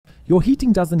your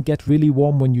heating doesn't get really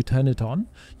warm when you turn it on,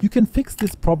 you can fix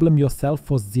this problem yourself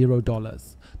for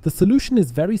 $0. The solution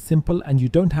is very simple and you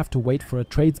don't have to wait for a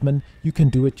tradesman, you can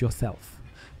do it yourself.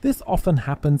 This often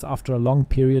happens after a long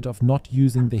period of not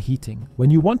using the heating.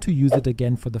 When you want to use it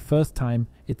again for the first time,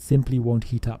 it simply won't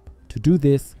heat up. To do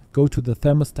this, go to the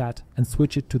thermostat and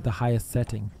switch it to the highest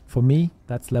setting. For me,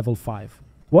 that's level 5.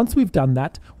 Once we've done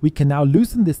that, we can now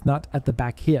loosen this nut at the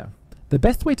back here. The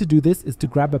best way to do this is to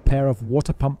grab a pair of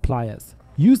water pump pliers.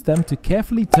 Use them to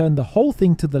carefully turn the whole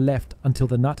thing to the left until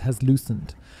the nut has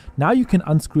loosened. Now you can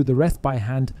unscrew the rest by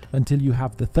hand until you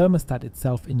have the thermostat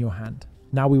itself in your hand.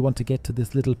 Now we want to get to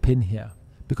this little pin here,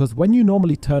 because when you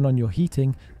normally turn on your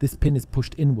heating, this pin is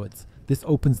pushed inwards. This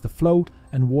opens the flow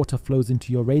and water flows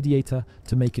into your radiator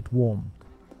to make it warm.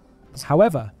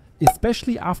 However,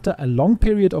 especially after a long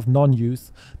period of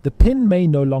non-use, the pin may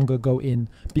no longer go in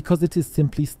because it is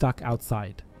simply stuck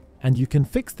outside. And you can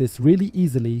fix this really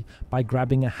easily by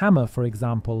grabbing a hammer, for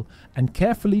example, and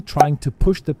carefully trying to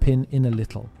push the pin in a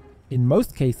little. In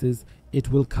most cases,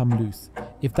 it will come loose.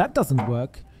 If that doesn't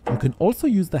work, you can also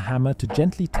use the hammer to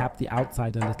gently tap the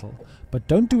outside a little, but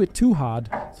don't do it too hard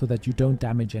so that you don't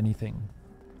damage anything.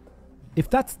 If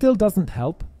that still doesn't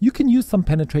help, you can use some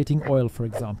penetrating oil, for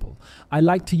example. I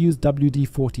like to use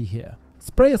WD-40 here.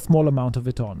 Spray a small amount of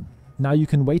it on. Now you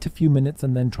can wait a few minutes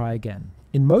and then try again.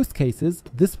 In most cases,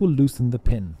 this will loosen the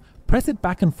pin. Press it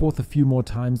back and forth a few more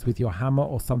times with your hammer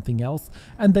or something else,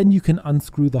 and then you can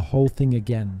unscrew the whole thing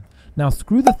again. Now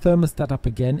screw the thermostat up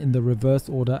again in the reverse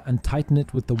order and tighten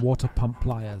it with the water pump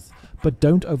pliers, but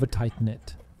don't over tighten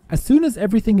it. As soon as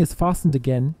everything is fastened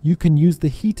again, you can use the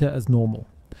heater as normal.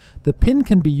 The pin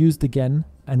can be used again,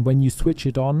 and when you switch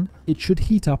it on, it should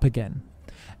heat up again.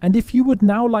 And if you would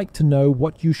now like to know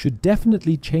what you should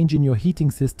definitely change in your heating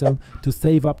system to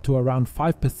save up to around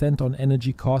 5% on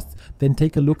energy costs, then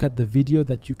take a look at the video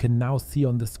that you can now see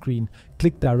on the screen.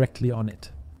 Click directly on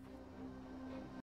it.